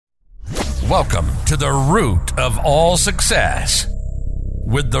Welcome to the root of all success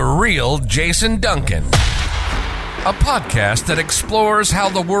with the real Jason Duncan, a podcast that explores how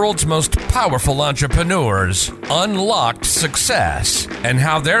the world's most powerful entrepreneurs unlocked success and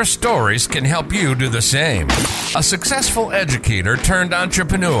how their stories can help you do the same. A successful educator turned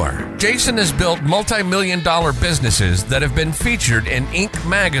entrepreneur, Jason has built multi-million-dollar businesses that have been featured in Inc.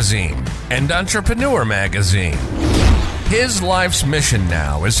 magazine and Entrepreneur magazine. His life's mission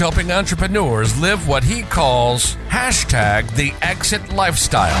now is helping entrepreneurs live what he calls #the exit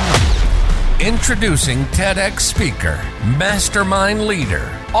lifestyle. Introducing TEDx speaker, mastermind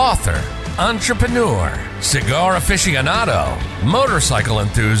leader, author, entrepreneur, cigar aficionado, motorcycle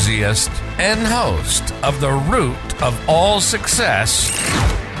enthusiast, and host of The Root of All Success,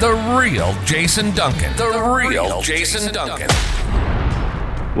 the real Jason Duncan. The real Jason Duncan.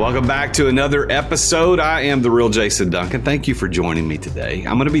 Welcome back to another episode. I am the real Jason Duncan. Thank you for joining me today.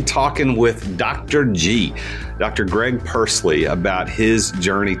 I'm going to be talking with Dr. G, Dr. Greg Pursley, about his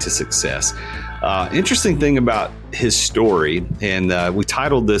journey to success. Interesting thing about his story, and we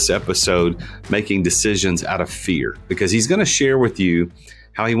titled this episode, Making Decisions Out of Fear, because he's going to share with you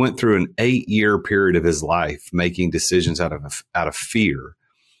how he went through an 8-year period of his life making decisions out of fear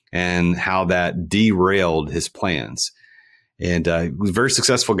and how that derailed his plans. And he was a very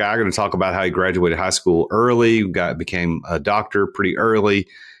successful guy. I'm going to talk about how he graduated high school early, became a doctor pretty early.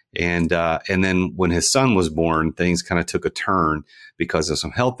 And then when his son was born, things kind of took a turn because of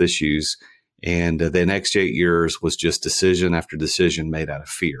some health issues. And the next 8 years was just decision after decision made out of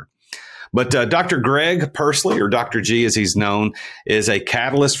fear. But Dr. Greg Pursley, or Dr. G as he's known, is a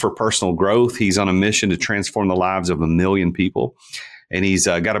catalyst for personal growth. He's on a mission to transform the lives of 1 million people. And he's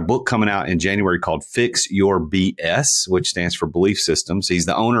got a book coming out in January called Fix Your BS, which stands for Belief Systems. He's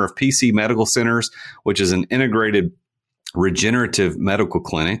the owner of PC Medical Centers, which is an integrated regenerative medical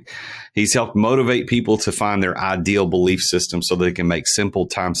clinic. He's helped motivate people to find their ideal belief system so they can make simple,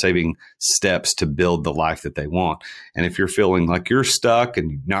 time-saving steps to build the life that they want. And if you're feeling like you're stuck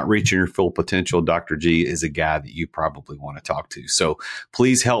and not reaching your full potential, Dr. G is a guy that you probably want to talk to. So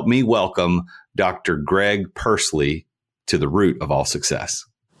please help me welcome Dr. Greg Pursley to the root of all success.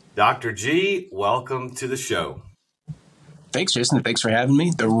 Dr. G, welcome to the show. Thanks, Jason. Thanks for having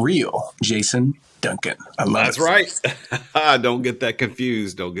me. The real Jason Duncan. I love That's it. right. Don't get that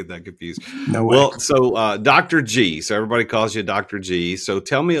confused. No way. Well, so Dr. G, so everybody calls you Dr. G. So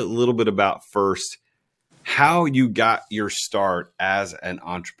tell me a little bit about first how you got your start as an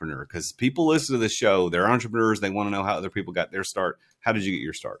entrepreneur. Because people listen to the show, they're entrepreneurs. They want to know how other people got their start. How did you get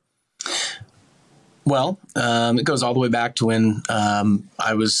your start? Well, it goes all the way back to when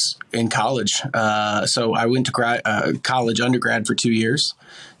I was in college. So I went to college undergrad for 2 years.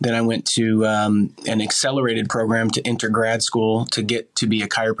 Then I went to an accelerated program to enter grad school to get to be a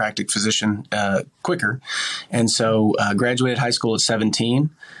chiropractic physician quicker. And so graduated high school at 17.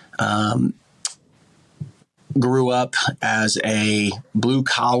 Grew up as a blue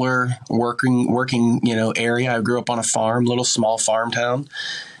collar working area. I grew up on a farm, little small farm town.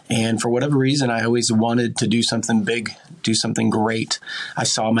 And for whatever reason, I always wanted to do something big, do something great. I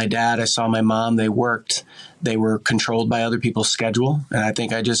saw my dad, I saw my mom, they worked. They were controlled by other people's schedule. And I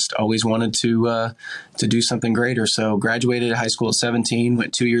think I just always wanted to do something greater. So graduated high school at 17,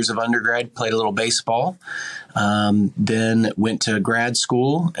 went 2 years of undergrad, played a little baseball, then went to grad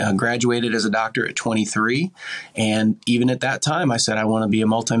school, graduated as a doctor at 23. And even at that time, I said, I want to be a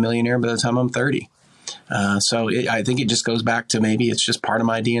multimillionaire by the time I'm 30. I think it just goes back to maybe it's just part of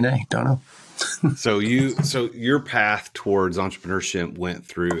my DNA. Don't know. So your path towards entrepreneurship went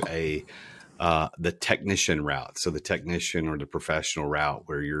through the technician route. So the technician or the professional route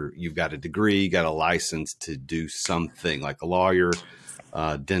where you've got a degree, got a license to do something like a lawyer,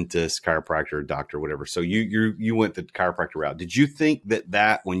 dentist, chiropractor, doctor, whatever. So you went the chiropractor route. Did you think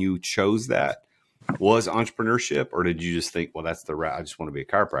that when you chose that was entrepreneurship, or did you just think, well, that's the route. I just want to be a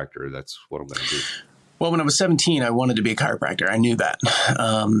chiropractor. That's what I'm going to do. Well, when I was 17, I wanted to be a chiropractor. I knew that.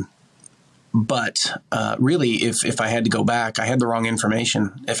 But really, if I had to go back, I had the wrong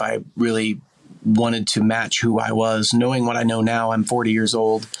information. If I really wanted to match who I was, knowing what I know now, I'm 40 years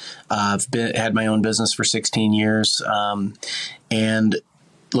old. I've had my own business for 16 years. And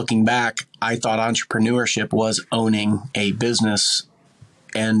looking back, I thought entrepreneurship was owning a business.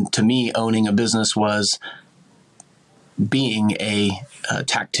 And to me, owning a business was being a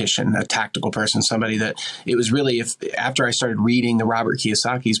tactician, a tactical person, somebody that it was really, after I started reading the Robert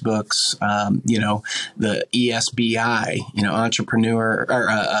Kiyosaki's books, the ESBI, entrepreneur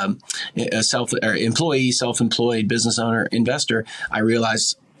or employee, self-employed, business owner, investor, I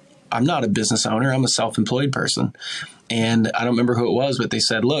realized I'm not a business owner. I'm a self-employed person. And I don't remember who it was, but they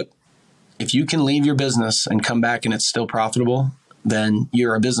said, look, if you can leave your business and come back and it's still profitable, then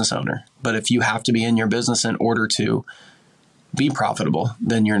you're a business owner. But if you have to be in your business in order to be profitable,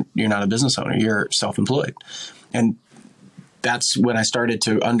 then you're not a business owner. You're self-employed. And that's when I started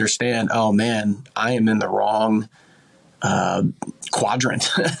to understand, oh man, I am in the wrong quadrant.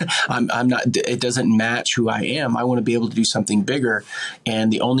 I'm not, it doesn't match who I am. I want to be able to do something bigger.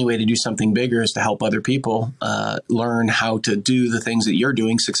 And the only way to do something bigger is to help other people learn how to do the things that you're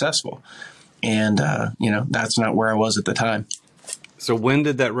doing successful. And, that's not where I was at the time. So when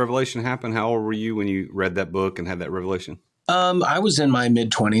did that revelation happen? How old were you when you read that book and had that revelation? I was in my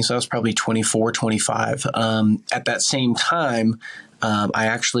mid-20s. I was probably 24, 25. At that same time, I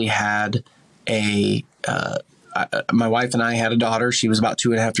actually had my wife and I had a daughter. She was about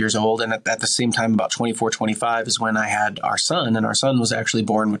 2.5 years old. And at the same time, about 24, 25 is when I had our son. And our son was actually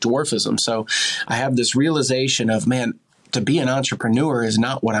born with dwarfism. So I have this realization of, man, to be an entrepreneur is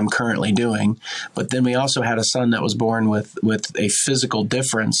not what I'm currently doing. But then we also had a son that was born with a physical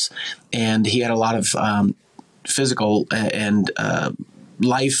difference. And he had a lot of physical and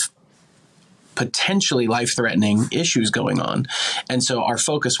potentially life-threatening issues going on. And so our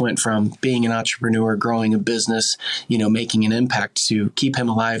focus went from being an entrepreneur, growing a business, making an impact, to keep him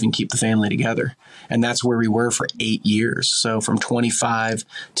alive and keep the family together. And that's where we were for 8 years. So from 25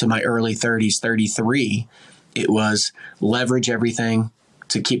 to my early 30s, 33, it was leverage everything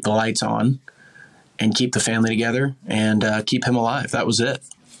to keep the lights on and keep the family together and keep him alive. That was it.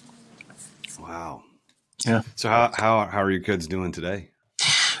 Wow. Yeah. So how are your kids doing today?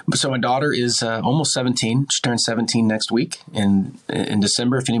 So my daughter is almost 17. She turns 17 next week in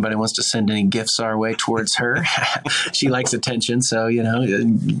December. If anybody wants to send any gifts our way towards her, she likes attention. So,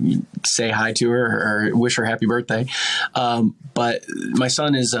 say hi to her or wish her happy birthday. But my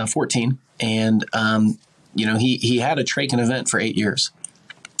son is 14 and, he had a trachea event for 8 years.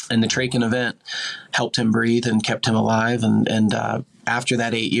 And the trachea event helped him breathe and kept him alive. And after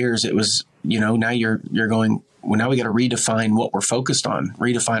that 8 years, it was, now you're going, well, now we got to redefine what we're focused on,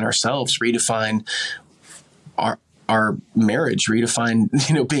 redefine ourselves, redefine our marriage,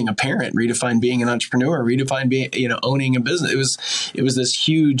 redefine, being a parent, redefine being an entrepreneur, redefine being, owning a business. It was this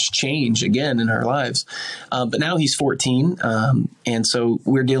huge change again in our lives. But now he's 14. And so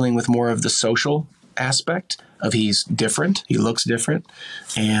we're dealing with more of the social aspect of he's different, he looks different,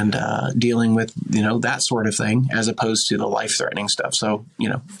 and dealing with, that sort of thing as opposed to the life-threatening stuff. So,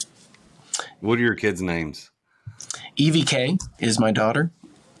 What are your kids' names? EVK is my daughter.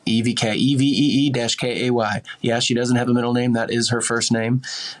 EVK, EVEE-KAY. Yeah, she doesn't have a middle name. That is her first name.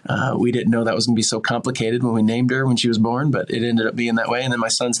 We didn't know that was going to be so complicated when we named her when she was born, but it ended up being that way. And then my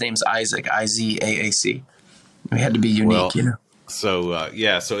son's name is Isaac, IZAAC. We had to be unique, So,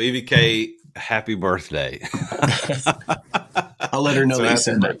 so EVK, happy birthday. I'll let her know that you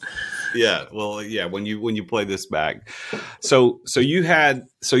said that. Yeah. Well, yeah. When you play this back, so you had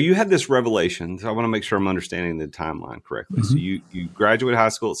this revelation. So I want to make sure I'm understanding the timeline correctly. Mm-hmm. So you graduate high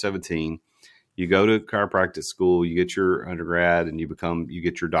school at 17, you go to chiropractic school, you get your undergrad, and you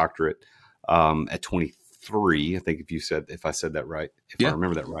get your doctorate at 23. I think if I said that right, I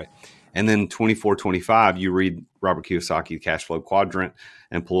remember that right. And then 24, 25, you read Robert Kiyosaki, The Cash Flow Quadrant,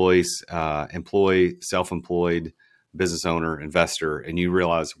 employee, self-employed, business owner, investor, and you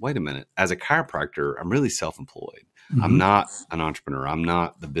realize, wait a minute, as a chiropractor, I'm really self-employed. Mm-hmm. I'm not an entrepreneur. I'm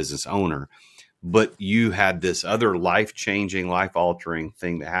not the business owner. But you had this other life-changing, life-altering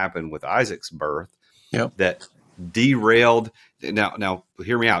thing that happened with Isaac's birth that derailed. Now,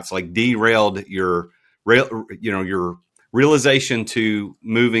 hear me out. It's like derailed your realization to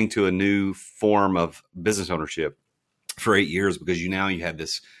moving to a new form of business ownership for 8 years because you had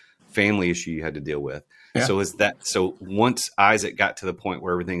this family issue you had to deal with. Yeah. So once Isaac got to the point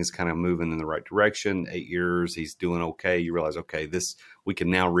where everything is kind of moving in the right direction, 8 years, he's doing okay. You realize, okay, we can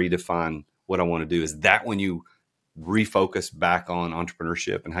now redefine what I want to do. Is that when you refocus back on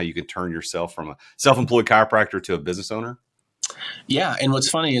entrepreneurship and how you can turn yourself from a self-employed chiropractor to a business owner? Yeah. And what's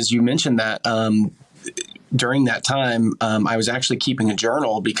funny is you mentioned that, during that time, I was actually keeping a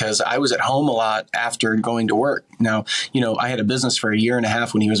journal because I was at home a lot after going to work. Now, I had a business for 1.5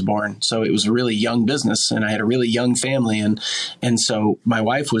 years when he was born. So it was a really young business and I had a really young family. And so my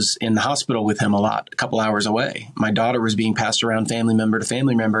wife was in the hospital with him a lot, a couple hours away. My daughter was being passed around family member to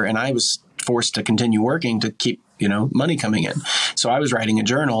family member. And I was forced to continue working to keep, money coming in. So I was writing a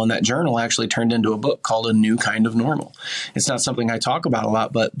journal, and that journal actually turned into a book called A New Kind of Normal. It's not something I talk about a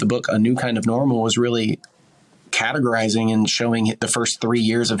lot, but the book A New Kind of Normal was really categorizing and showing the first 3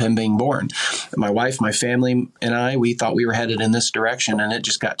 years of him being born. My wife, my family, and we thought we were headed in this direction, and it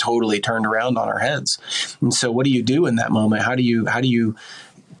just got totally turned around on our heads. And so what do you do in that moment? How do you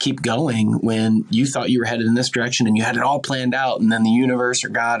keep going when you thought you were headed in this direction and you had it all planned out, and then the universe or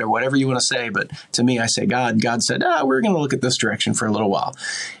God or whatever you want to say. But to me, I say God said, we're going to look at this direction for a little while.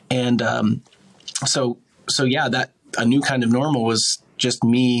 And so yeah, that a new kind of normal was just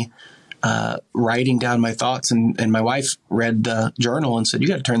me writing down my thoughts, and my wife read the journal and said, you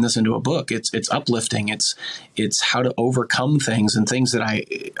got to turn this into a book. It's uplifting. It's how to overcome things, and things that I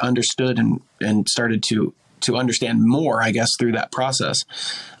understood and started to understand more, I guess, through that process.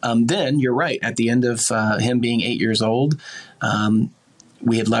 Then you're right. At the end of him being 8 years old,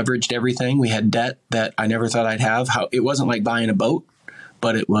 we had leveraged everything. We had debt that I never thought I'd have. It wasn't like buying a boat,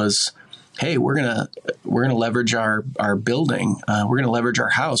 but it was, hey, we're gonna leverage our building. We're gonna leverage our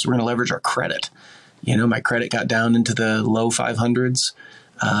house. We're gonna leverage our credit. My credit got down into the low 500s,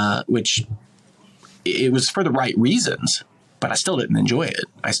 which it was for the right reasons, but I still didn't enjoy it.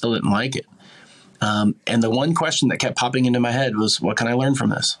 I still didn't like it. And the one question that kept popping into my head was, what can I learn from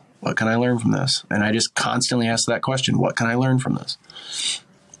this? What can I learn from this? And I just constantly asked that question. What can I learn from this?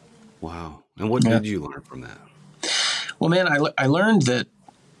 Wow. And what did you learn from that? Well, man, I learned that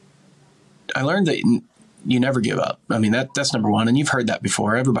you never give up. I mean, that's number one. And you've heard that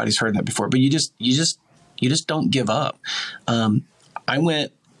before. Everybody's heard that before, but you just don't give up.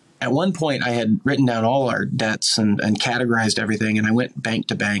 At one point I had written down all our debts and categorized everything. And I went bank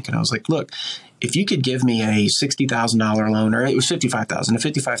to bank, and I was like, look, if you could give me a $60,000 loan, or it was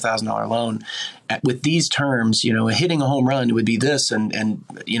 $55,000 loan with these terms, hitting a home run would be this. And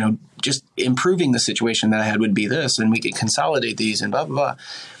just improving the situation that I had would be this. And we could consolidate these and blah, blah, blah.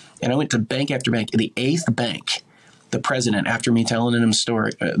 And I went to bank after bank. In the eighth bank, the president, after me telling him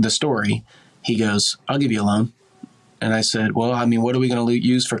the story, he goes, I'll give you a loan. And I said, well, I mean, what are we going to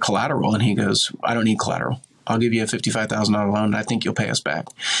use for collateral? And he goes, I don't need collateral. I'll give you a $55,000 loan, and I think you'll pay us back.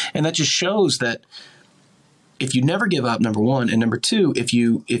 And that just shows that if you never give up, number one, and number two, if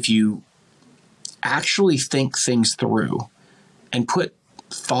you actually think things through and put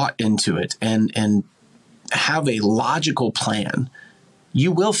thought into it and have a logical plan,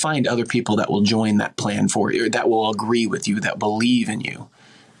 you will find other people that will join that plan for you, or that will agree with you, that believe in you.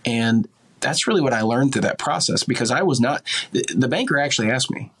 And that's really what I learned through that process, because I was not, the banker actually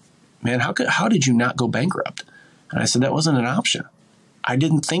asked me, man, how did you not go bankrupt? And I said, that wasn't an option. I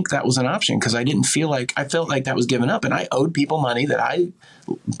didn't think that was an option because I felt like that was given up, and I owed people money that I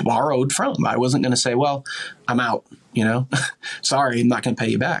borrowed from. I wasn't going to say, well, I'm out, sorry, I'm not going to pay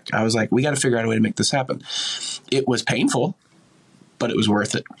you back. I was like, we got to figure out a way to make this happen. It was painful, but it was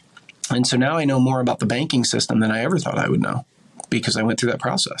worth it. And so now I know more about the banking system than I ever thought I would know, because I went through that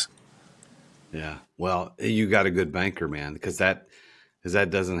process. Yeah. Well, you got a good banker, man, because that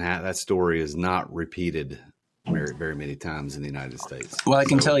story is not repeated very, very many times in the United States. Well, I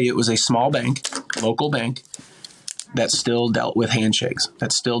can tell you, it was a small bank, local bank, that still dealt with handshakes,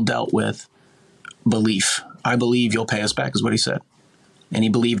 that still dealt with belief. I believe you'll pay us back, is what he said. And he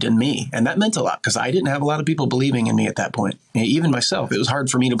believed in me. And that meant a lot, because I didn't have a lot of people believing in me at that point. Even myself. It was hard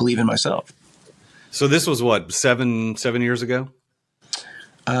for me to believe in myself. So this was what, seven years ago?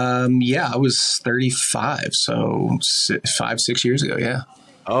 Yeah, I was 35. So 6 years ago. Yeah.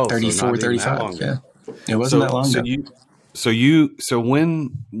 Oh, 34, 35. Yeah. It wasn't that long ago. So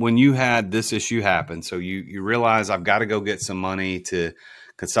when you had this issue happen, so you realize I've got to go get some money to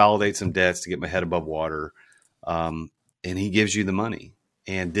consolidate some debts to get my head above water. And he gives you the money.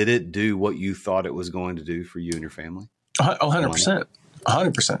 And did it do what you thought it was going to do for you and your family? 100%.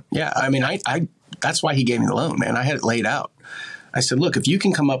 100%. Yeah. I mean, I that's why he gave me the loan, man. I had it laid out. I said, look, if you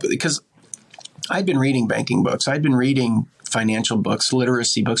can come up with it, because I'd been reading banking books. I'd been reading financial books,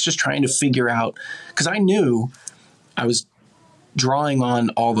 literacy books, just trying to figure out, because I knew I was drawing on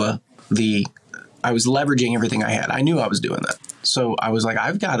all I was leveraging everything I had. I knew I was doing that. So I was like,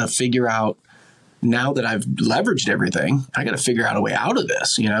 I've got to figure out, now that I've leveraged everything, I got to figure out a way out of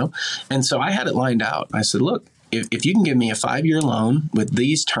this, And so I had it lined out. I said, look, if you can give me a 5-year loan with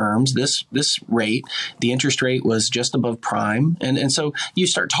these terms, this rate, the interest rate was just above prime. And so you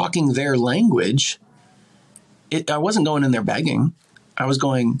start talking their language. I wasn't going in there begging. I was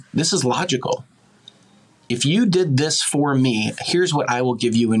going, this is logical. If you did this for me, here's what I will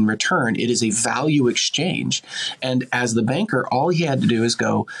give you in return. It is a value exchange. And as the banker, all he had to do is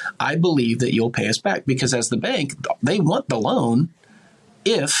go, I believe that you'll pay us back. Because as the bank, they want the loan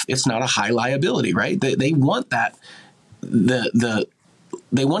if it's not a high liability, right? They want that.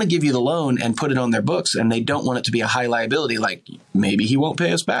 They want to give you the loan and put it on their books, and they don't want it to be a high liability, like maybe he won't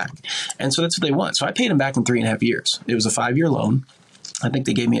pay us back. And so that's what they want. So I paid him back in 3.5 years. It was a 5-year loan. I think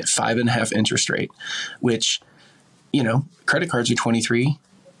they gave me at 5.5 interest rate, which, credit cards are 23,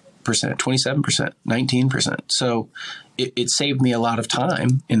 27%, 19%. So it saved me a lot of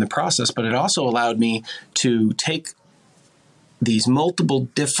time in the process, but it also allowed me to take these multiple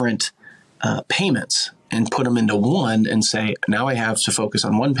different payments and put them into one and say, now I have to focus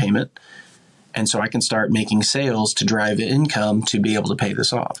on one payment. And so I can start making sales to drive income to be able to pay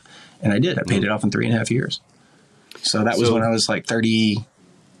this off. And I did. I paid it off in 3.5 years. So that was when I was like 30.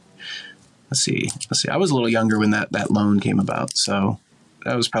 Let's see. I was a little younger when that loan came about. So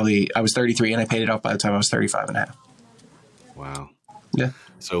that was I was 33 and I paid it off by the time I was 35 and a half. Wow. Yeah.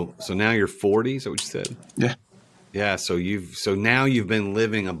 So now you're 40. Is that what you said? Yeah. Yeah. So now you've been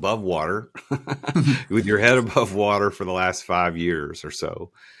living above water with your head above water for the last 5 years or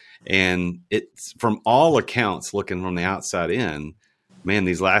so. And it's, from all accounts, looking from the outside in, man,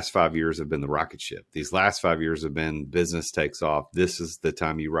 these last 5 years have been the rocket ship. These last 5 years have been business takes off. This is the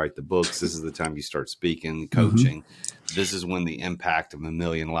time you write the books. This is the time you start speaking, coaching. Mm-hmm. This is when the impact of 1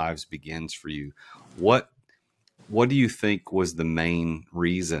 million lives begins for you. What do you think was the main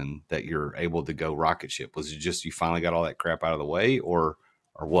reason that you're able to go rocket ship? Was it just you finally got all that crap out of the way, or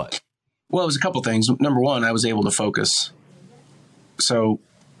what? Well, it was a couple things. Number one, I was able to focus. So,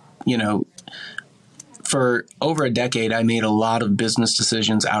 for over a decade, I made a lot of business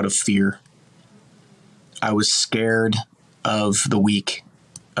decisions out of fear. I was scared of the week,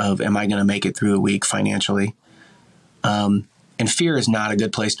 of am I going to make it through the week financially? And fear is not a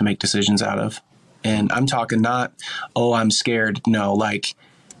good place to make decisions out of. And I'm talking not, I'm scared. No, like,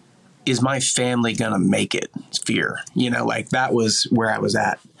 is my family going to make it? Fear. That was where I was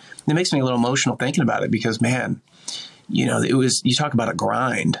at. It makes me a little emotional thinking about it because, man, you talk about a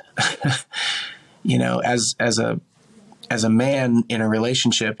grind. As a man in a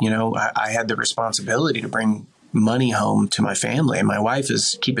relationship, I had the responsibility to bring money home to my family, and my wife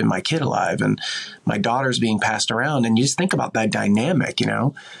is keeping my kid alive, and my daughter's being passed around. And you just think about that dynamic,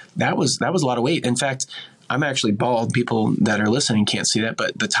 that was a lot of weight. In fact, I'm actually bald. People that are listening can't see that,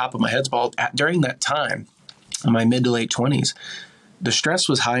 but the top of my head's bald. During that time, in my mid to late 20s, the stress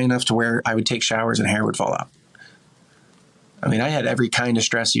was high enough to where I would take showers and hair would fall out. I mean, I had every kind of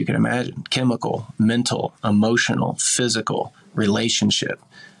stress you can imagine: chemical, mental, emotional, physical, relationship.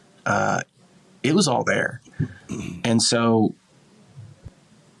 It was all there. And so,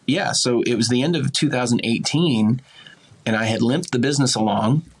 so it was the end of 2018, and I had limped the business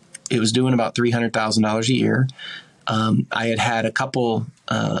along. It was doing about $300,000 a year. I had a couple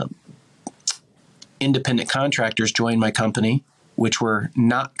independent contractors join my company, which were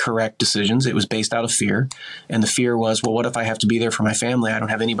not correct decisions. It was based out of fear. And the fear was, well, what if I have to be there for my family? I don't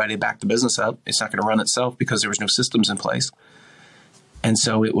have anybody to back the business up. It's not going to run itself because there was no systems in place. And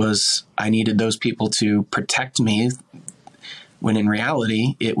so I needed those people to protect me, when in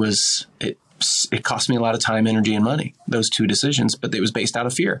reality, it cost me a lot of time, energy, and money, those two decisions, but it was based out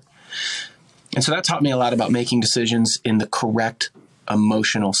of fear. And so that taught me a lot about making decisions in the correct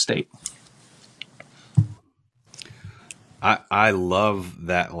emotional state. I love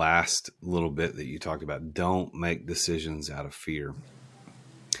that last little bit that you talked about. Don't make decisions out of fear.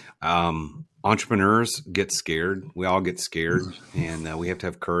 Entrepreneurs get scared. We all get scared, and we have to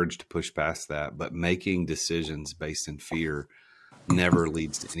have courage to push past that. But making decisions based in fear never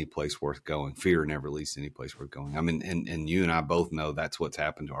leads to any place worth going. Fear never leads to any place worth going. I mean, and you and I both know that's what's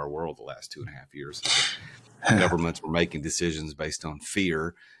happened to our world the last 2.5 years. Governments were making decisions based on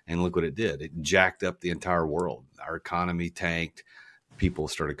fear, and look what it did. It jacked up the entire world. Our economy tanked. People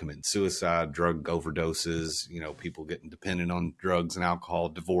started committing suicide, drug overdoses, people getting dependent on drugs and alcohol,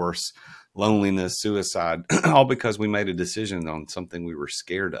 divorce, loneliness, suicide, all because we made a decision on something we were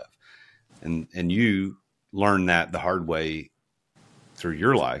scared of. And you learned that the hard way through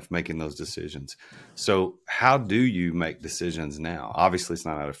your life, making those decisions. So how do you make decisions now? Obviously, it's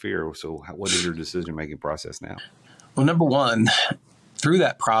not out of fear. So what is your decision-making process now? Well, number one, through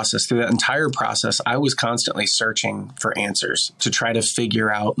that entire process, I was constantly searching for answers to try to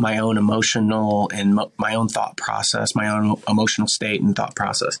figure out my own emotional and my own thought process, my own emotional state and thought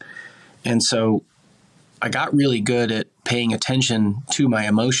process. And so I got really good at paying attention to my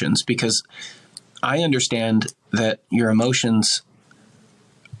emotions, because I understand that your emotions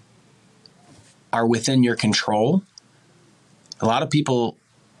are within your control. A lot of people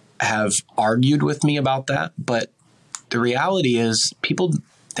have argued with me about that, but the reality is people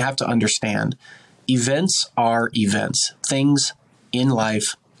have to understand events are events. Things in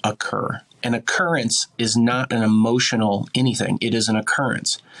life occur. An occurrence is not an emotional anything. It is an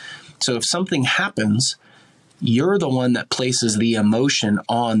occurrence. So if something happens, you're the one that places the emotion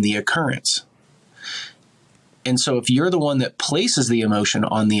on the occurrence. And so if you're the one that places the emotion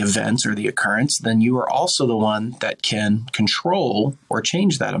on the event or the occurrence, then you are also the one that can control or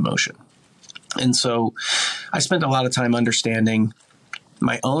change that emotion. And so I spent a lot of time understanding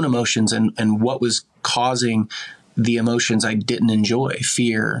my own emotions and what was causing the emotions I didn't enjoy: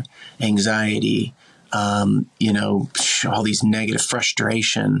 fear, anxiety, all these negative,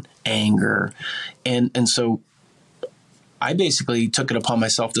 frustration, anger. And so I basically took it upon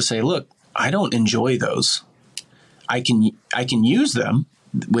myself to say, look, I don't enjoy those. I can use them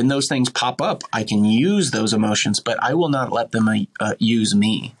when those things pop up. I can use those emotions, but I will not let them use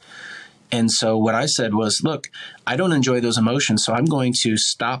me. And so what I said was, look, I don't enjoy those emotions, so I'm going to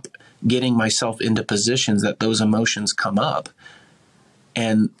stop getting myself into positions that those emotions come up.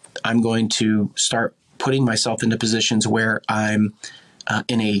 And I'm going to start putting myself into positions where I'm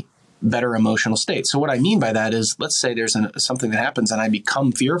in a better emotional state. So what I mean by that is, let's say there's something that happens and I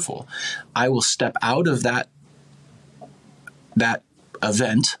become fearful. I will step out of that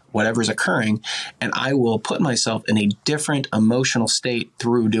event, whatever's occurring, and I will put myself in a different emotional state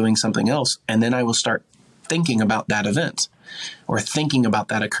through doing something else. And then I will start thinking about that event or thinking about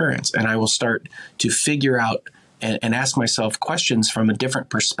that occurrence. And I will start to figure out and ask myself questions from a different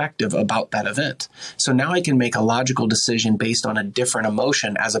perspective about that event. So now I can make a logical decision based on a different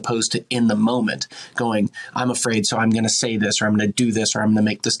emotion, as opposed to in the moment going, I'm afraid, so I'm going to say this, or I'm going to do this, or I'm going to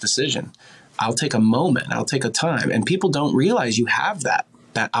make this decision. I'll take a moment, I'll take a time. And people don't realize you have that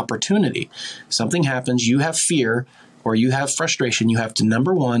opportunity. Something happens, you have fear or you have frustration. You have to,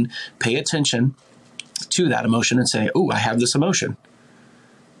 number one, pay attention to that emotion and say, oh, I have this emotion.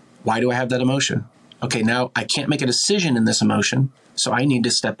 Why do I have that emotion? Okay, now I can't make a decision in this emotion. So I need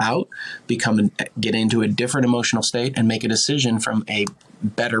to step out, get into a different emotional state and make a decision from a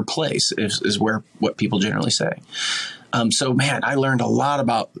better place is what people generally say. So man, I learned a lot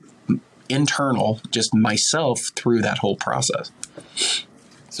about internal, just myself, through that whole process.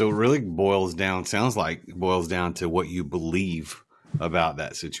 So it really boils down to what you believe about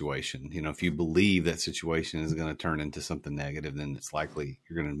that situation. If you believe that situation is going to turn into something negative, then it's likely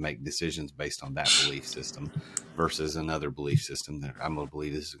you're going to make decisions based on that belief system versus another belief system that I'm going to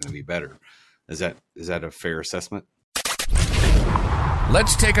believe this is going to be better. Is that a fair assessment?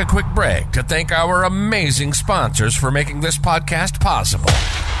 Let's take a quick break to thank our amazing sponsors for making this podcast possible.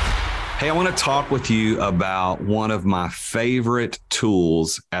 Hey, I want to talk with you about one of my favorite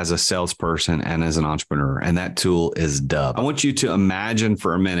tools as a salesperson and as an entrepreneur, and that tool is Dub. I want you to imagine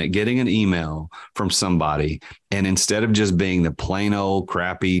for a minute getting an email from somebody, and instead of just being the plain old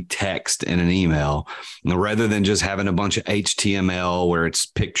crappy text in an email, rather than just having a bunch of HTML where it's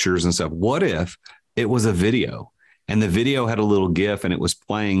pictures and stuff, what if it was a video? And the video had a little GIF and it was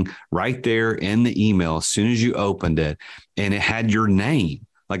playing right there in the email as soon as you opened it, and it had your name.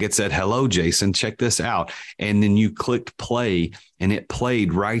 Like it said, hello, Jason, check this out. And then you clicked play and it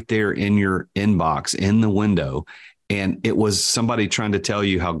played right there in your inbox in the window. And it was somebody trying to tell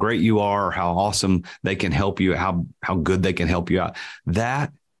you how great you are, or how awesome they can help you, how good they can help you out.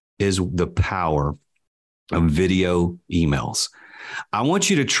 That is the power of video emails. I want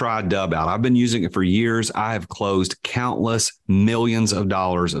you to try Dub out. I've been using it for years. I have closed countless millions of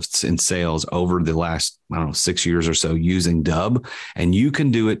dollars in sales over the last, 6 years or so using Dub. And you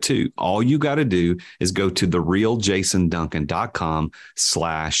can do it too. All you got to do is go to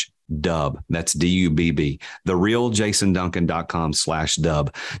therealjasonduncan.com/Dub. That's DUBB.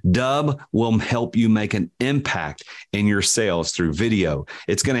 Therealjasonduncan.com/Dub. Dub will help you make an impact in your sales through video.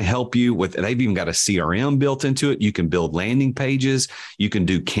 It's going to help you with, they've even got a CRM built into it. You can build landing pages. You can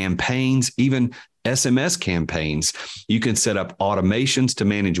do campaigns, even SMS campaigns. You can set up automations to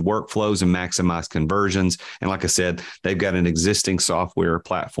manage workflows and maximize conversions. And like I said, they've got an existing software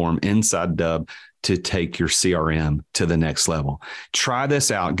platform inside Dub to take your CRM to the next level. Try this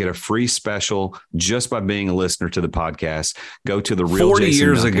out. Get a free special just by being a listener to the podcast. Go to the 40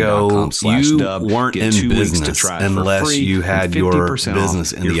 years ago, you weren't in business unless you had your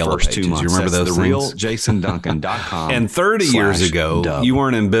business in the yellow pages. You remember those things? TheRealJasonDuncan.com. And 30 years ago, you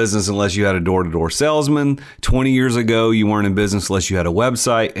weren't in business unless you had a door-to-door salesman. 20 years ago, you weren't in business unless you had a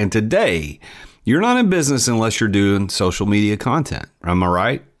website. And today, you're not in business unless you're doing social media content. Am I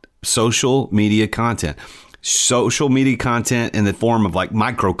right? Social media content in the form of like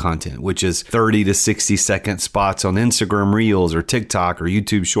micro content, which is 30 to 60 second spots on Instagram Reels or TikTok or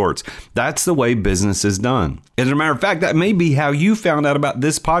YouTube Shorts. That's the way business is done. As a matter of fact, that may be how you found out about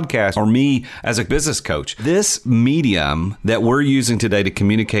this podcast or me as a business coach. This medium that we're using today to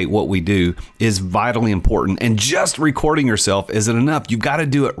communicate what we do is vitally important. And just recording yourself isn't enough. You've got to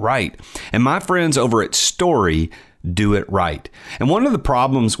do it right. And my friends over at Story do it right. And one of the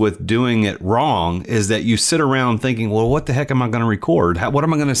problems with doing it wrong is that you sit around thinking, well, what the heck am I going to record? What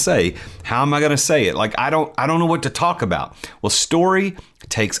am I going to say? How am I going to say it? Like, I don't know what to talk about. Well, story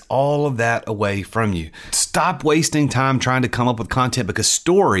takes all of that away from you. Stop wasting time trying to come up with content, because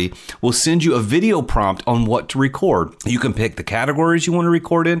story will send you a video prompt on what to record. You can pick the categories you want to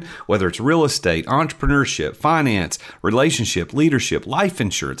record in, whether it's real estate, entrepreneurship, finance, relationship, leadership, life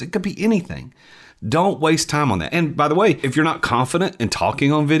insurance. It could be anything. Don't waste time on that. And by the way, if you're not confident in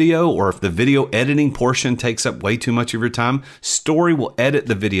talking on video, or if the video editing portion takes up way too much of your time, Story will edit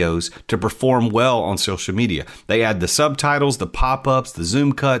the videos to perform well on social media. They add the subtitles, the pop-ups, the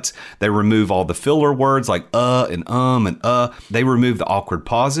zoom cuts. They remove all the filler words like and and. They remove the awkward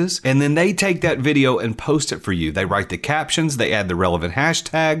pauses. And then they take that video and post it for you. They write the captions, they add the relevant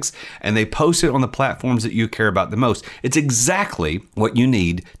hashtags, and they post it on the platforms that you care about the most. It's exactly what you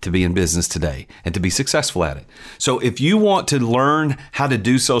need to be in business today and to be successful at it. So if you want to learn how to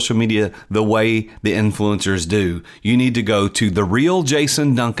do social media the way the influencers do, you need to go to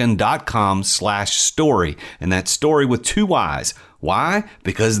therealjasonduncan.com/story. And that's story with 2 Y's. Why?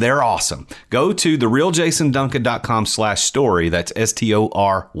 Because they're awesome. Go to therealjasonduncan.com/story. That's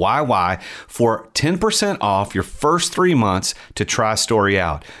STORYY for 10% off your first 3 months to try Story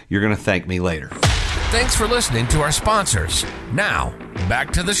out. You're going to thank me later. Thanks for listening to our sponsors. Now,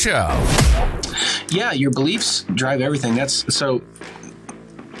 back to the show. Yeah, your beliefs drive everything. That's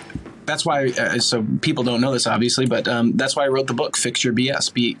why, so people don't know this obviously, but that's why I wrote the book, Fix Your BS.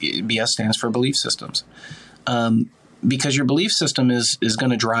 BS stands for belief systems. Because your belief system is going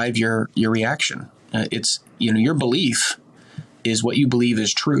to drive your reaction. Your belief is what you believe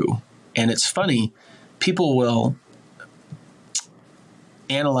is true. And it's funny, people will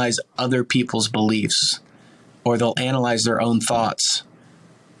analyze other people's beliefs, or they'll analyze their own thoughts,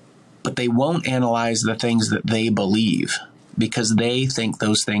 but they won't analyze the things that they believe, because they think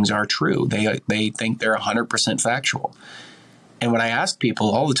those things are true. They think they're 100% factual. And what I ask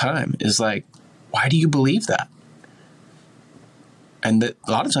people all the time is like, why do you believe that? And a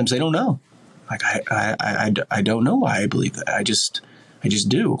lot of times they don't know. Like, I don't know why I believe that. I just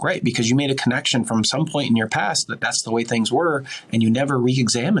do, right? Because you made a connection from some point in your past that that's the way things were, and you never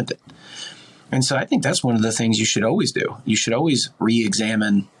re-examined it. And so I think that's one of the things you should always do. You should always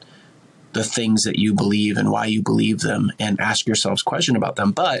re-examine the things that you believe and why you believe them, and ask yourselves questions about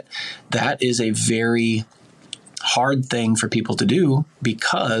them. But that is a very hard thing for people to do,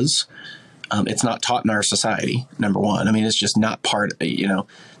 because it's not taught in our society, number one. I mean, it's just not part of,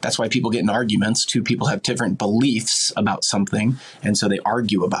 that's why people get in arguments. Two people have different beliefs about something, and so they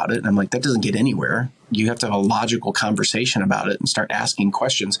argue about it. And I'm like, that doesn't get anywhere. You have to have a logical conversation about it and start asking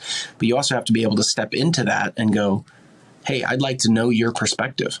questions. But you also have to be able to step into that and go, hey, I'd like to know your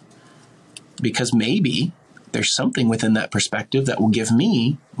perspective, because maybe there's something within that perspective that will give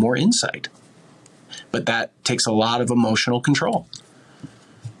me more insight. But that takes a lot of emotional control.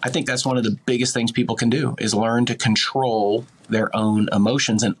 I think that's one of the biggest things people can do, is learn to control their own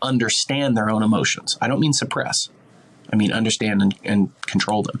emotions and understand their own emotions. I don't mean suppress. I mean understand and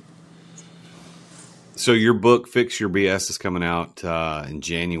control them. So your book, Fix Your BS, is coming out in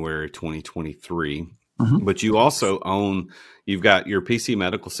January 2023. Mm-hmm. But you also you've got your PC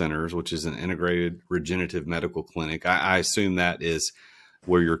Medical Centers, which is an integrated regenerative medical clinic. I assume that is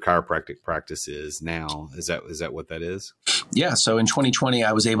where your chiropractic practice is now. Is that what that is? Yeah. So in 2020,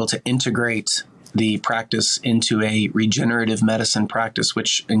 I was able to integrate the practice into a regenerative medicine practice,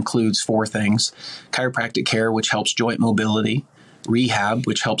 which includes 4 things: chiropractic care, which helps joint mobility; rehab,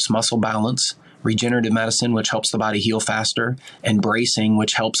 which helps muscle balance; regenerative medicine, which helps the body heal faster; and bracing,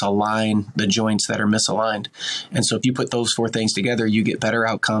 which helps align the joints that are misaligned. And so if you put those 4 things together, you get better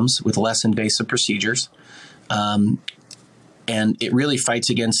outcomes with less invasive procedures. And it really fights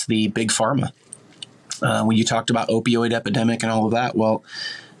against the big pharma. When you talked about opioid epidemic and all of that, well,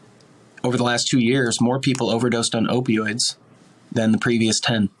 over the last 2 years, more people overdosed on opioids than the previous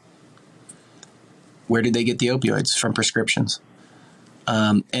 10. Where did they get the opioids? From prescriptions.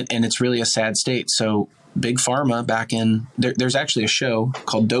 And it's really a sad state. So big pharma there's actually a show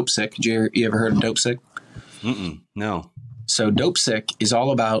called Dope Sick. You ever heard of Dope Sick? No. So Dope Sick is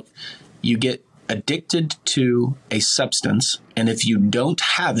all about, you get addicted to a substance, and if you don't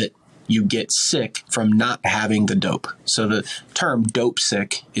have it, you get sick from not having the dope. So the term Dope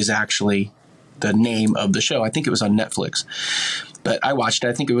Sick is actually the name of the show. I think it was on Netflix, but I watched it.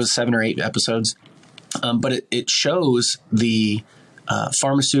 I think it was 7 or 8 episodes. But it shows the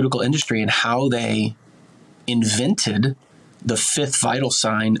pharmaceutical industry and how they invented the 5th vital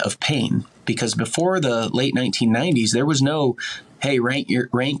sign of pain. Because before the late 1990s, there was no, hey, rank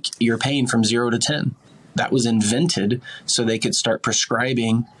your pain from 0 to 10. That was invented so they could start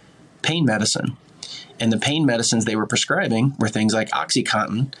prescribing pain medicine. And the pain medicines they were prescribing were things like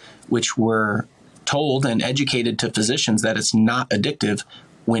OxyContin, which were told and educated to physicians that it's not addictive,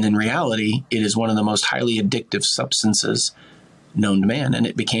 when in reality, it is one of the most highly addictive substances known to man. And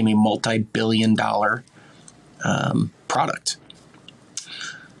it became a multi-billion-dollar product.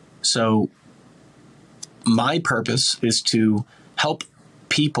 So my purpose is to help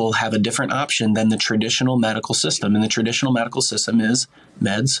people have a different option than the traditional medical system. And the traditional medical system is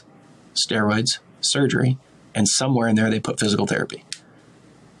meds, steroids, surgery, and somewhere in there they put physical therapy.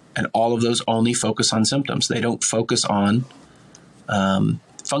 And all of those only focus on symptoms. They don't focus on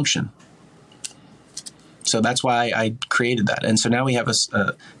function. So that's why I created that. And so now we have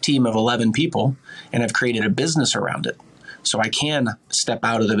a team of 11 people, and I've created a business around it. So I can step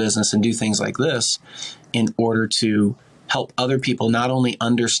out of the business and do things like this in order to help other people not only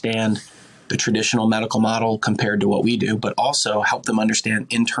understand the traditional medical model compared to what we do, but also help them understand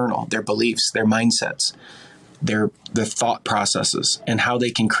internal, their beliefs, their mindsets, their thought processes, and how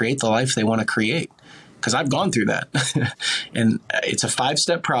they can create the life they want to create. Because I've gone through that. And it's a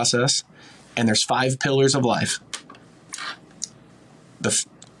 5-step process, and there's 5 pillars of life. The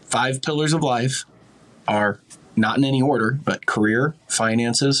 5 pillars of life are not in any order, but career,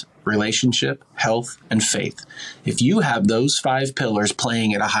 finances, relationship, health, and faith. If you have those 5 pillars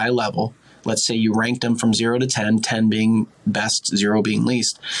playing at a high level, let's say you ranked them from 0 to 10, 10 being best, 0 being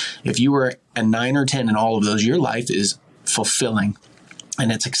least. If you were a 9 or 10 in all of those, your life is fulfilling,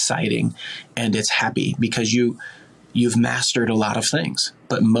 and it's exciting, and it's happy because you've mastered a lot of things.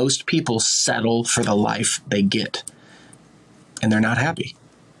 But most people settle for the life they get, and they're not happy.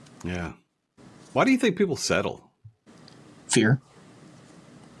 Yeah. Why do you think people settle? Fear.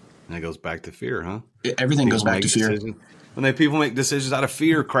 And it goes back to fear, huh? Everything goes back to fear. When people make decisions out of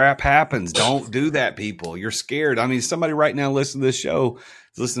fear, crap happens. Don't do that, people. You're scared. I mean, somebody right now listening to this show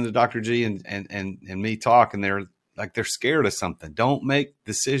is listening to Dr. G and me talk, and they're scared of something. Don't make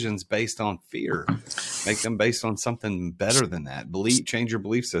decisions based on fear. Make them based on something better than that. Change your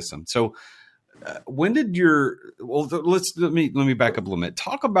belief system. So when did let me back up a little bit.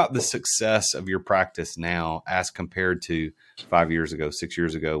 Talk about the success of your practice now as compared to 5 years ago, 6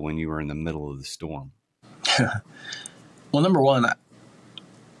 years ago, when you were in the middle of the storm. Well, number one,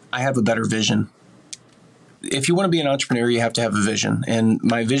 I have a better vision. If you want to be an entrepreneur, you have to have a vision. And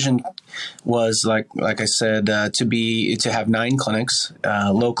my vision was, like I said, to have 9 clinics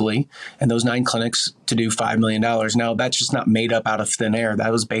locally, and those 9 clinics to do $5 million. Now, that's just not made up out of thin air.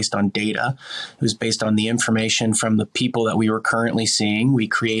 That was based on data. It was based on the information from the people that we were currently seeing. We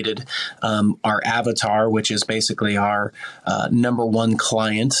created our avatar, which is basically our number one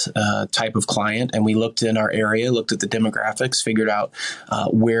client, type of client. And we looked in our area, looked at the demographics, figured out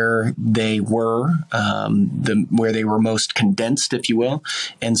where they were, where they were most condensed, if you will.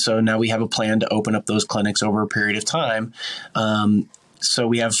 And so now we have a plan to open up those clinics over a period of time. So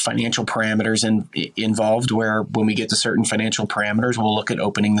we have financial parameters involved where when we get to certain financial parameters, we'll look at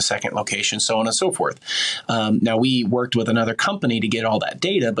opening the second location, so on and so forth. Now, we worked with another company to get all that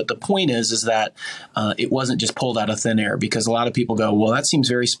data, but the point is that it wasn't just pulled out of thin air, because a lot of people go, well, that seems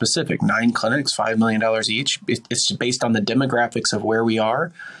very specific. 9 clinics, $5 million each. It's based on the demographics of where we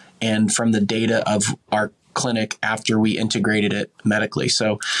are and from the data of our clinic after we integrated it medically.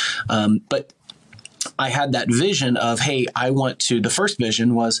 So, but I had that vision of, hey, the first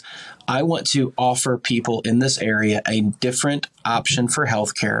vision was I want to offer people in this area a different option for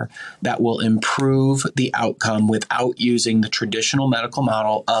healthcare that will improve the outcome without using the traditional medical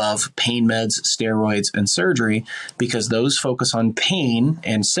model of pain meds, steroids, and surgery, because those focus on pain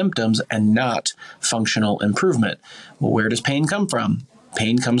and symptoms and not functional improvement. Well, where does pain come from?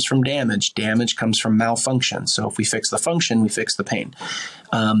 Pain comes from damage. Damage comes from malfunction. So if we fix the function, we fix the pain.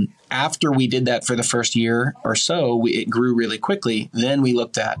 After we did that for the first year or so, it grew really quickly. Then we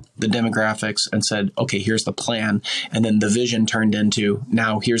looked at the demographics and said, okay, here's the plan. And then the vision turned into,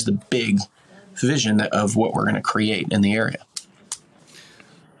 now here's the big vision of what we're going to create in the area.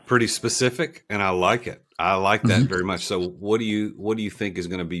 Pretty specific, and I like it. I like that very much. So what do you think is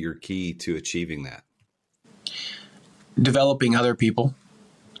going to be your key to achieving that? Developing other people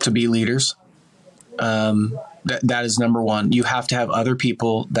to be leaders. That is number one. You have to have other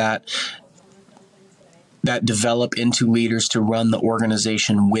people that develop into leaders to run the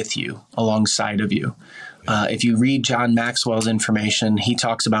organization with you, alongside of you. If you read John Maxwell's information, he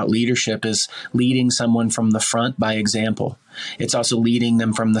talks about leadership as leading someone from the front by example. It's also leading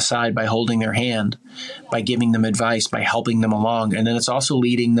them from the side by holding their hand, by giving them advice, by helping them along. And then it's also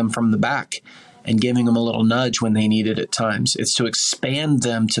leading them from the back and giving them a little nudge when they need it at times. It's to expand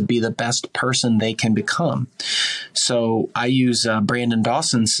them to be the best person they can become. So I use Brandon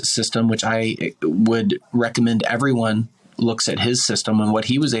Dawson's system, which I would recommend everyone looks at his system and what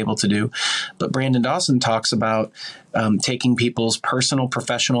he was able to do. But Brandon Dawson talks about taking people's personal,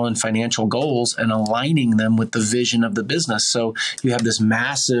 professional, and financial goals and aligning them with the vision of the business. So you have this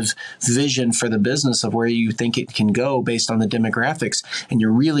massive vision for the business of where you think it can go based on the demographics, and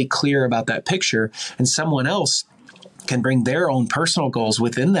you're really clear about that picture, and someone else can bring their own personal goals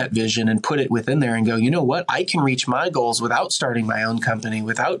within that vision and put it within there and go, you know what, I can reach my goals without starting my own company,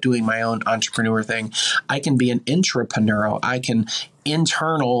 without doing my own entrepreneur thing. I can be an intrapreneurial. I can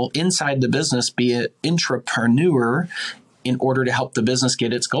inside the business, be an intrapreneur in order to help the business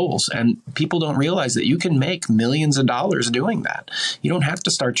get its goals. And people don't realize that you can make millions of dollars doing that. You don't have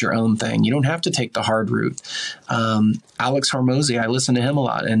to start your own thing. You don't have to take the hard route. Alex Hormozy, I listen to him a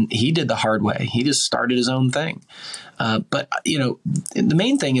lot, and he did the hard way. He just started his own thing. But the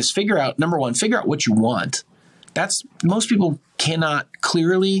main thing is number one, figure out what you want. Most people cannot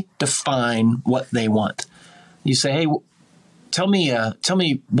clearly define what they want. You say, hey, tell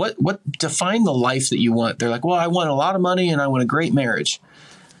me what define the life that you want. They're like, well, I want a lot of money and I want a great marriage.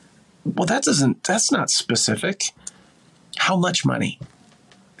 Well, that's not specific. How much money?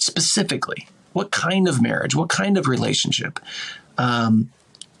 Specifically, what kind of marriage? What kind of relationship? I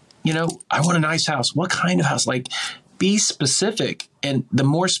want a nice house. What kind of house? Like, be specific. And the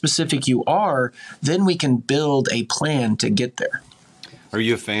more specific you are, then we can build a plan to get there. Are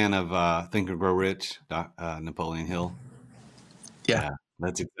you a fan of Think and Grow Rich, Napoleon Hill? Yeah,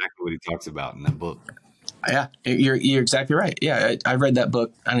 that's exactly what he talks about in that book. Yeah, you're exactly right. Yeah, I read that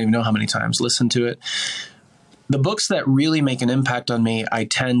book. I don't even know how many times, listened to it. The books that really make an impact on me, I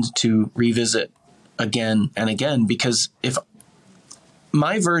tend to revisit again and again, because if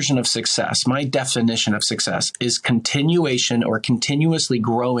my version of success, my definition of success is continuation or continuously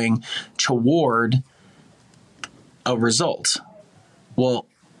growing toward a result. Well,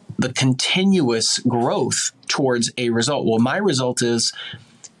 the continuous growth towards a result. Well, my result is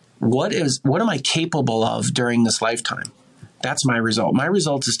what am I capable of during this lifetime? That's my result. My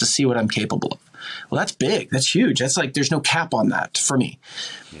result is to see what I'm capable of. Well, that's big. That's huge. That's like, there's no cap on that for me.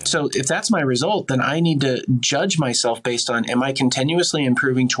 Yeah. So if that's my result, then I need to judge myself based on, am I continuously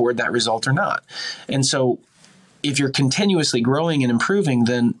improving toward that result or not? And so if you're continuously growing and improving,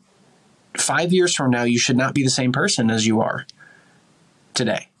 then 5 years from now, you should not be the same person as you are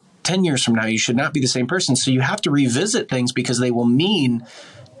today. 10 years from now, you should not be the same person. So you have to revisit things because they will mean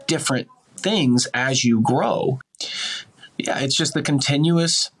different things as you grow. Yeah, it's just the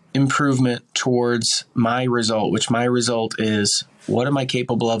continuous improvement towards my result, which my result is, what am I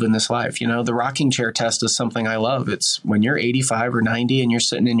capable of in this life? The rocking chair test is something I love. It's when you're 85 or 90 and you're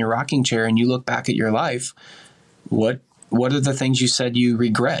sitting in your rocking chair and you look back at your life, what are the things you said you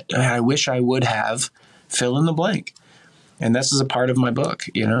regret? I wish I would have fill in the blank. And this is a part of my book.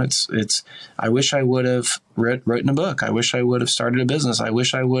 It's I wish I would have written a book. I wish I would have started a business. I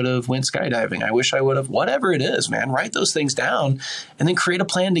wish I would have went skydiving. I wish I would have, whatever it is, man, write those things down and then create a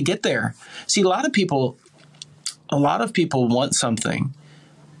plan to get there. See, a lot of people want something,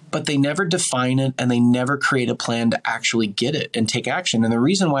 but they never define it and they never create a plan to actually get it and take action. And the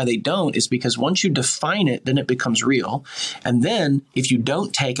reason why they don't is because once you define it, then it becomes real. And then if you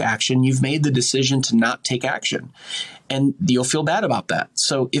don't take action, you've made the decision to not take action. And you'll feel bad about that.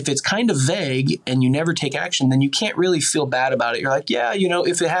 So if it's kind of vague and you never take action, then you can't really feel bad about it. You're like, yeah,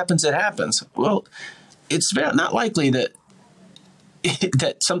 if it happens, it happens. Well, it's not likely that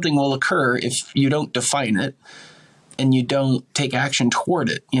something will occur if you don't define it and you don't take action toward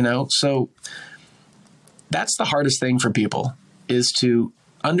it, So that's the hardest thing for people, is to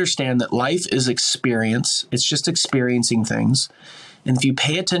understand that life is experience. It's just experiencing things. And if you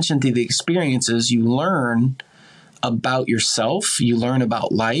pay attention to the experiences, you learn about yourself, you learn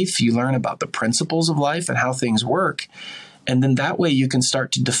about life, you learn about the principles of life and how things work. And then that way you can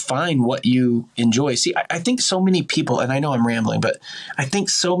start to define what you enjoy. See, I think so many people, and I know I'm rambling, but I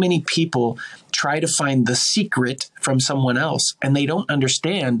think so many people try to find the secret from someone else, and they don't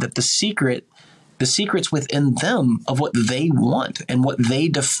understand that the secret's within them of what they want and what they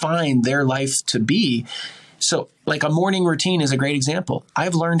define their life to be. So like a morning routine is a great example.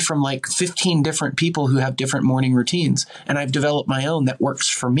 I've learned from like 15 different people who have different morning routines, and I've developed my own that works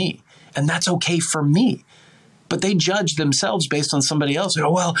for me. And that's okay for me. But they judge themselves based on somebody else.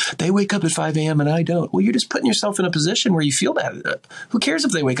 Well, they wake up at 5 a.m. and I don't. Well, you're just putting yourself in a position where you feel bad. Who cares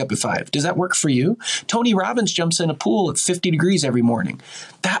if they wake up at 5? Does that work for you? Tony Robbins jumps in a pool at 50 degrees every morning.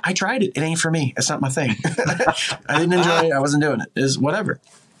 I tried it. It ain't for me. It's not my thing. I didn't enjoy it. I wasn't doing it. It's whatever.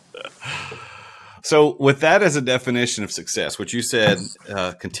 So with that as a definition of success, which you said,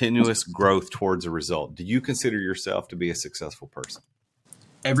 continuous growth towards a result, do you consider yourself to be a successful person?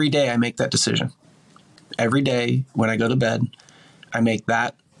 Every day I make that decision. Every day when I go to bed, I make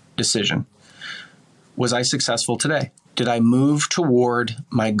that decision. Was I successful today? Did I move toward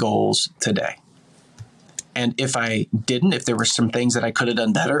my goals today? And if I didn't, if there were some things that I could have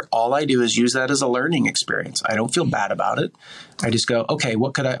done better, all I do is use that as a learning experience. I don't feel bad about it. I just go, okay,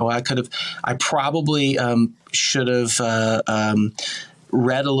 what could I, well, I probably should have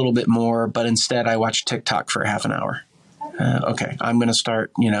read a little bit more, but instead I watched TikTok for half an hour. Okay, I'm going to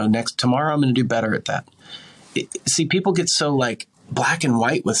start, tomorrow I'm going to do better at that. See, people get so like black and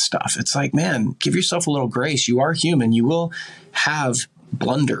white with stuff. It's like, man, give yourself a little grace. You are human. You will have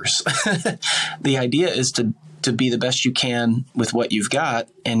blunders. The idea is to be the best you can with what you've got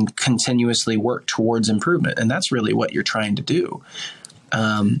and continuously work towards improvement. And that's really what you're trying to do.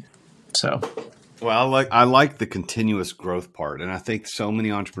 Well, I like the continuous growth part. And I think so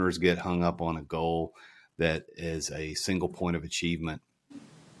many entrepreneurs get hung up on a goal that is a single point of achievement,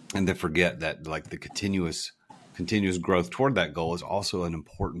 and they forget that like the continuous growth toward that goal is also an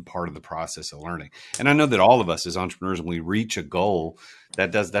important part of the process of learning. And I know that all of us as entrepreneurs, when we reach a goal,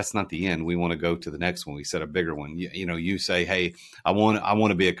 that's not the end. We want to go to the next one. We set a bigger one. You say, hey, I want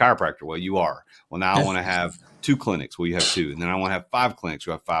to be a chiropractor. Well, you are. Well, now I want to have 2 clinics. Well, you have 2. And then I want to have 5 clinics.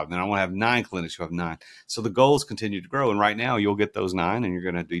 You have 5. And then I want to have 9 clinics. You have 9. So the goals continue to grow. And right now you'll get those 9 and you're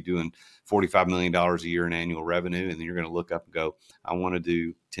going to be doing $45 million a year in annual revenue. And then you're going to look up and go, I want to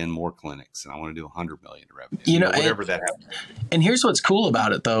do 10 more clinics and I want to do 100 million in revenue. Whatever that happens. And here's what's cool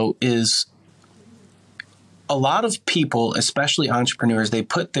about it though, is a lot of people, especially entrepreneurs, they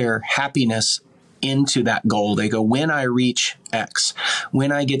put their happiness into that goal. They go, when I reach X,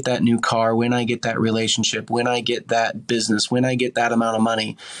 when I get that new car, when I get that relationship, when I get that business, when I get that amount of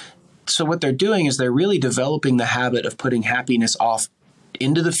money. So what they're doing is they're really developing the habit of putting happiness off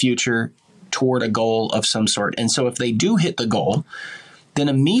into the future toward a goal of some sort. And so if they do hit the goal, then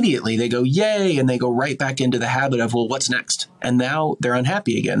immediately they go, yay, and they go right back into the habit of, well, what's next? And now they're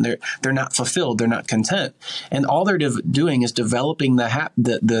unhappy again. They're not fulfilled. They're not content. And all they're doing is developing the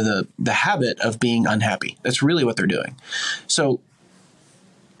habit of being unhappy. That's really what they're doing. So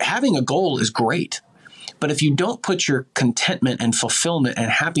having a goal is great. But if you don't put your contentment and fulfillment and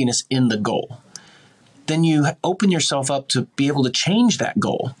happiness in the goal, then you open yourself up to be able to change that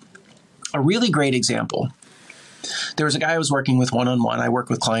goal. A really great example. There was a guy I was working with one-on-one. I work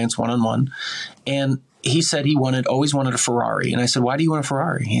with clients one-on-one. And he said he always wanted a Ferrari. And I said, why do you want a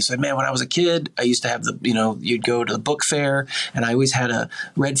Ferrari? He said, man, when I was a kid, I used to have you'd go to the book fair and I always had a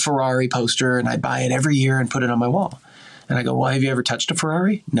red Ferrari poster and I'd buy it every year and put it on my wall. And I go, well, have you ever touched a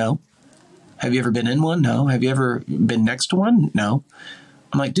Ferrari? No. Have you ever been in one? No. Have you ever been next to one? No.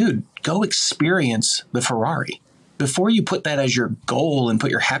 I'm like, dude, go experience the Ferrari. Before you put that as your goal and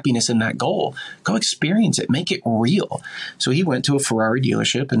put your happiness in that goal, go experience it, make it real. So he went to a Ferrari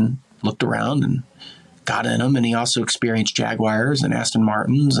dealership and looked around and got in them. And he also experienced Jaguars and Aston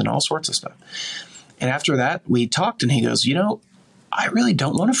Martins and all sorts of stuff. And after that, we talked and he goes, I really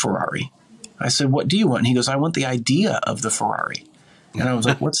don't want a Ferrari. I said, what do you want? And he goes, I want the idea of the Ferrari. And I was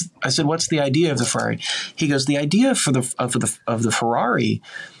like, what's the idea of the Ferrari? He goes, the idea of the Ferrari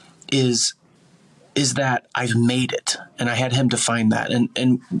is that I've made it. And I had him define that.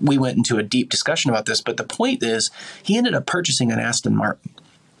 And we went into a deep discussion about this. But the point is, he ended up purchasing an Aston Martin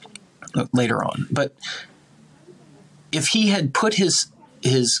later on. But if he had put his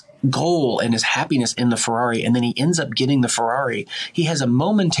goal and his happiness in the Ferrari, and then he ends up getting the Ferrari, he has a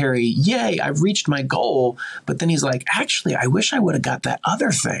momentary, yay, I've reached my goal. But then he's like, actually, I wish I would have got that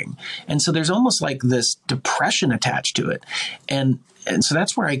other thing. And so there's almost like this depression attached to it. And so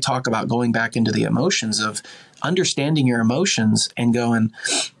that's where I talk about going back into the emotions of understanding your emotions and going,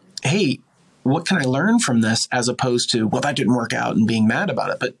 hey, what can I learn from this, as opposed to, well, that didn't work out and being mad about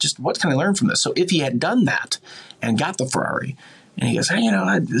it, but just what can I learn from this? So if he had done that and got the Ferrari and he goes, hey,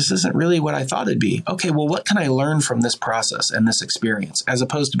 this isn't really what I thought it'd be. Okay, well, what can I learn from this process and this experience, as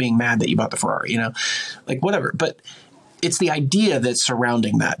opposed to being mad that you bought the Ferrari, like whatever. But it's the idea that's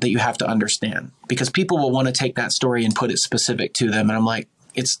surrounding that you have to understand, because people will want to take that story and put it specific to them. And I'm like,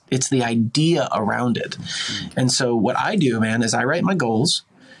 it's the idea around it. And so what I do, man, is I write my goals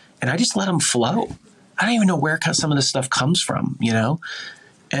and I just let them flow. I don't even know where some of this stuff comes from,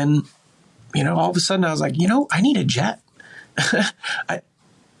 and, all of a sudden I was like, I need a jet.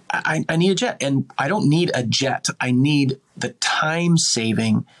 I need a jet, and I don't need a jet. I need the time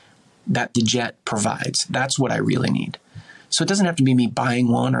saving that the jet provides. That's what I really need. So it doesn't have to be me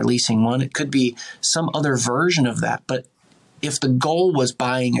buying one or leasing one. It could be some other version of that. But if the goal was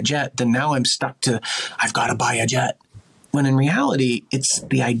buying a jet, then now I'm stuck to, I've got to buy a jet. When in reality, it's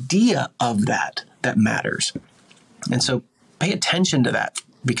the idea of that matters. And so pay attention to that,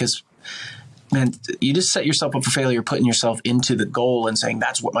 because, man, you just set yourself up for failure, putting yourself into the goal and saying,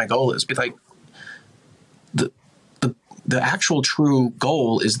 that's what my goal is. But like the actual true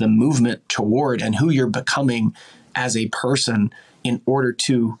goal is the movement toward and who you're becoming as a person in order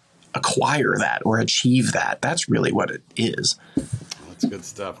to acquire that or achieve that. That's really what it is. That's good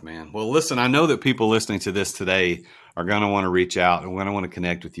stuff, man. Well, listen, I know that people listening to this today are going to want to reach out and going to want to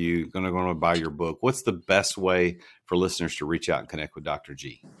connect with you, going to want to buy your book. What's the best way for listeners to reach out and connect with Dr.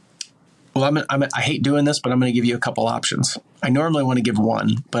 G? Well, I hate doing this, but I'm going to give you a couple options. I normally want to give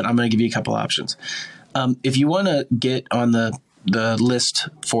one, but I'm going to give you a couple options. If you want to get on the list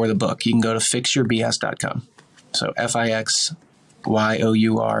for the book, you can go to fixyourbs.com. So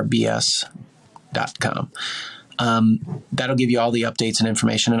fixyourbs.com. That'll give you all the updates and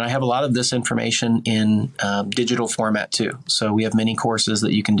information. And I have a lot of this information in digital format too. So we have many courses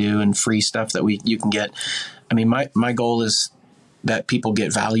that you can do and free stuff that you can get. I mean, my goal is that people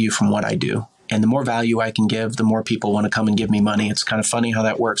get value from what I do. And the more value I can give, the more people want to come and give me money. It's kind of funny how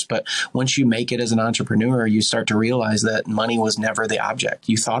that works. But once you make it as an entrepreneur, you start to realize that money was never the object.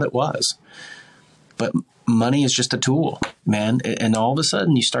 You thought it was. But money is just a tool, man. And all of a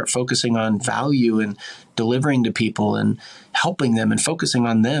sudden you start focusing on value and delivering to people and helping them and focusing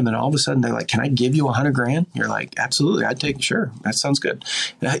on them. And all of a sudden they're like, can I give you $100,000? You're like, absolutely. I'd take it. Sure. That sounds good.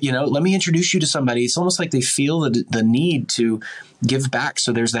 Let me introduce you to somebody. It's almost like they feel the need to give back.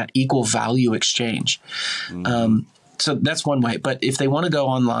 So there's that equal value exchange. Mm-hmm. So that's one way. But if they want to go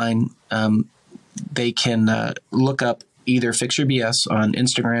online, they can look up either Fix Your BS on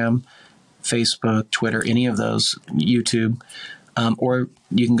Instagram, Facebook, Twitter, any of those, YouTube, or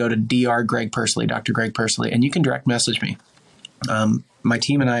you can go to Dr. Greg Pursley, Dr. Greg Pursley, and you can direct message me. My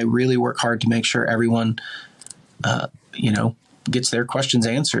team and I really work hard to make sure everyone, gets their questions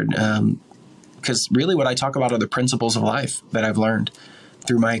answered. Because really what I talk about are the principles of life that I've learned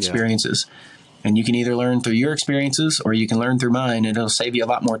through my experiences. Yeah. And you can either learn through your experiences or you can learn through mine. And it'll save you a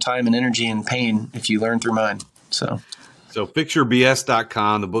lot more time and energy and pain if you learn through mine. So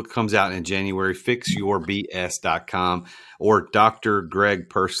fixyourbs.com. The book comes out in January, fixyourbs.com, or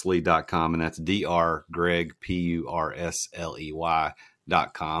drgregpursley.com. And that's Greg,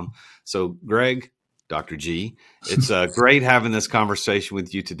 Pursley.com. So Greg, Dr. G, it's great having this conversation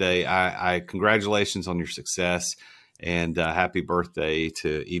with you today. I congratulations on your success, and happy birthday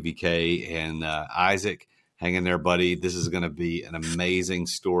to EVK and Isaac. Hang in there, buddy. This is going to be an amazing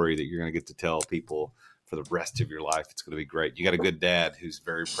story that you're going to get to tell people for the rest of your life. It's going to be great. You got a good dad who's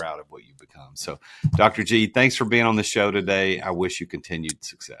very proud of what you've become. So Dr. G, thanks for being on the show today. I wish you continued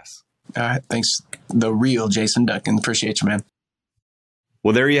success. All right. Thanks. The real Jason Duncan. Appreciate you, man.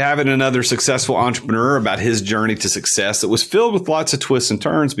 Well, there you have it. Another successful entrepreneur about his journey to success that was filled with lots of twists and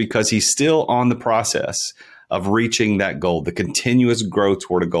turns because he's still on the process of reaching that goal, the continuous growth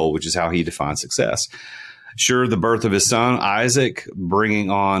toward a goal, which is how he defines success. Sure, the birth of his son, Isaac,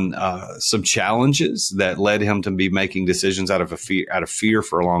 bringing on some challenges that led him to be making decisions out of fear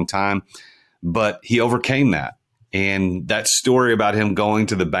for a long time. But he overcame that. And that story about him going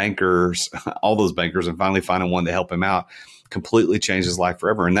to the bankers, all those bankers, and finally finding one to help him out, completely changed his life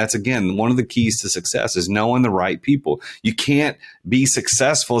forever. And that's, again, one of the keys to success is knowing the right people. You can't be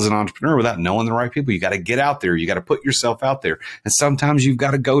successful as an entrepreneur without knowing the right people. You got to get out there. You got to put yourself out there. And sometimes you've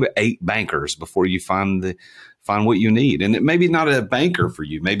got to go to 8 bankers before you find what you need. And it may be not a banker for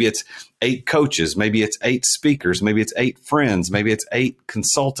you. Maybe it's 8 coaches. Maybe it's 8 speakers. Maybe it's 8 friends. Maybe it's 8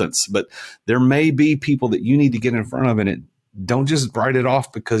 consultants. But there may be people that you need to get in front of, and don't just write it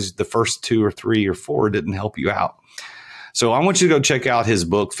off because the first 2 or 3 or 4 didn't help you out. So I want you to go check out his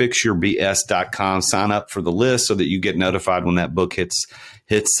book, fixyourbs.com. Sign up for the list so that you get notified when that book hits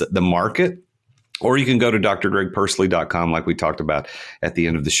the market. Or you can go to drgregpursley.com like we talked about at the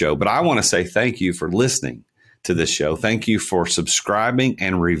end of the show. But I want to say thank you for listening to this show. Thank you for subscribing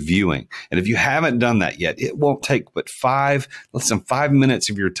and reviewing. And if you haven't done that yet, it won't take but 5 minutes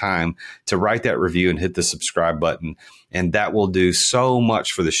of your time to write that review and hit the subscribe button. And that will do so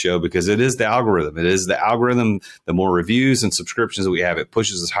much for the show because it is the algorithm. It is the algorithm. The more reviews and subscriptions that we have, it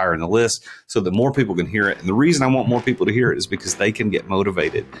pushes us higher in the list so that more people can hear it. And the reason I want more people to hear it is because they can get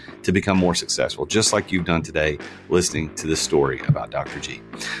motivated to become more successful, just like you've done today listening to this story about Dr. G.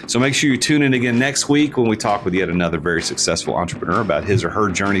 So make sure you tune in again next week when we talk with yet another very successful entrepreneur about his or her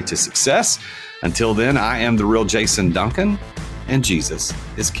journey to success. Until then, I am the real Jason Duncan, and Jesus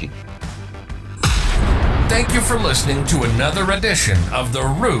is King. Thank you for listening to another edition of The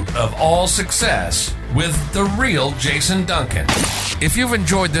Root of All Success with the real Jason Duncan. If you've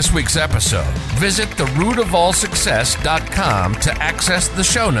enjoyed this week's episode, visit therootofallsuccess.com to access the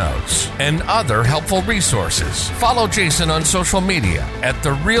show notes and other helpful resources. Follow Jason on social media at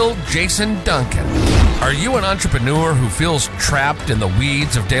The Real Jason Duncan. Are you an entrepreneur who feels trapped in the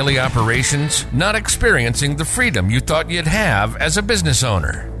weeds of daily operations, not experiencing the freedom you thought you'd have as a business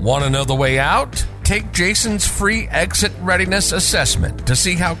owner? Want to know the way out? Take Jason's free exit readiness assessment to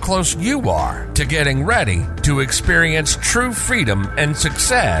see how close you are to getting ready to experience true freedom and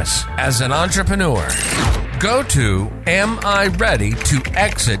success as an entrepreneur. Go to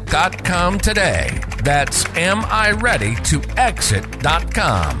amireadytoexit.com today. That's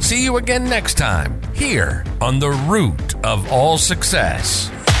amireadytoexit.com. See you again next time here on The Root of All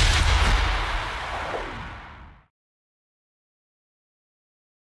Success.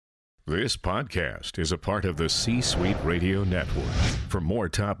 This podcast is a part of the C-Suite Radio Network. For more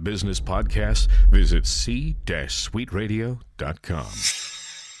top business podcasts, visit c-suiteradio.com.